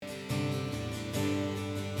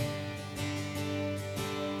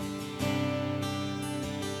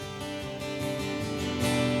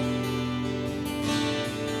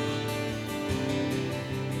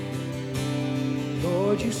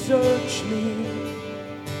Lord, you search me,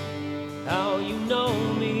 how you know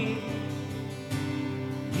me.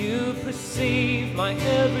 You perceive my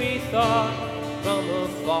every thought from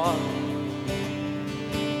afar.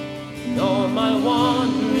 Know my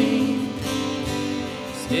wandering,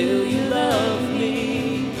 still you love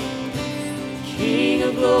me. King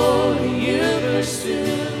of glory, you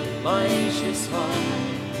pursue my anxious heart.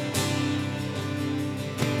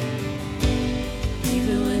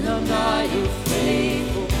 Even when I'm not, you're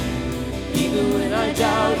faithful. Even when I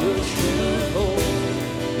doubt, you're truthful.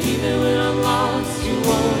 Even when I'm lost, you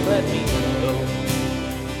won't let me go.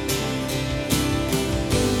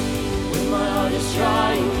 When my heart is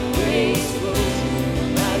dry, your grace flows. No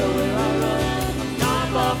matter where I run, I'm not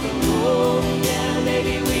far from home. Yeah, I may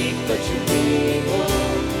be weak, but you're able.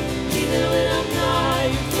 Even when I'm not,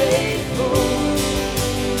 you're faithful.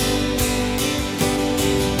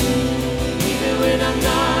 Even when I'm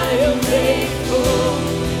not, you're faithful.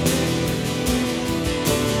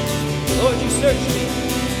 Lord, you search me.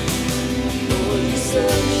 Lord, you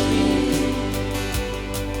search me.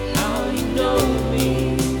 How you know me.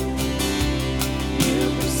 You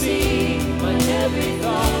perceive my every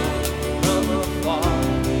thought from afar.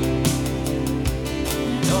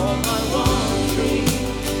 Know my wandering,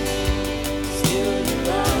 still you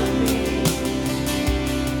love me.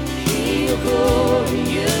 King of glory,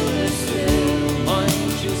 you pursue my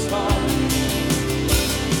anxious heart.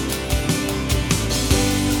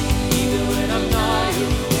 Even when I'm not,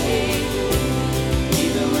 you're faithful.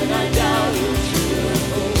 Even when I doubt, you're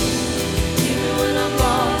truthful. Even when I'm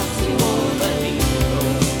lost, you won't let me go.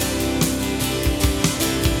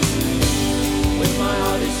 When my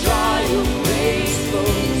heart is dry, your grace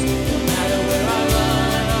flows. No matter where I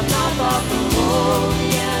run, I'm not far from home.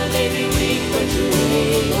 Yeah, I may be weak, but you're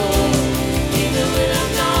able. Even when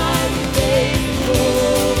I'm not, you're faithful.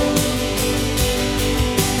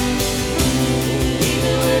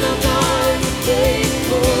 Even when I'm not, you're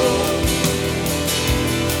faithful.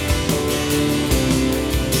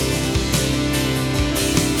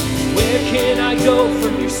 Where can I go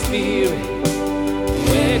from your spirit?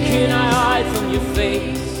 Where can I hide from your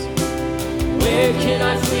face? Where can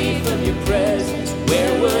I flee from your presence?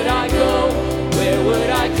 Where would I go? Where would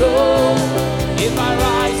I go if I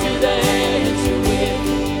rise?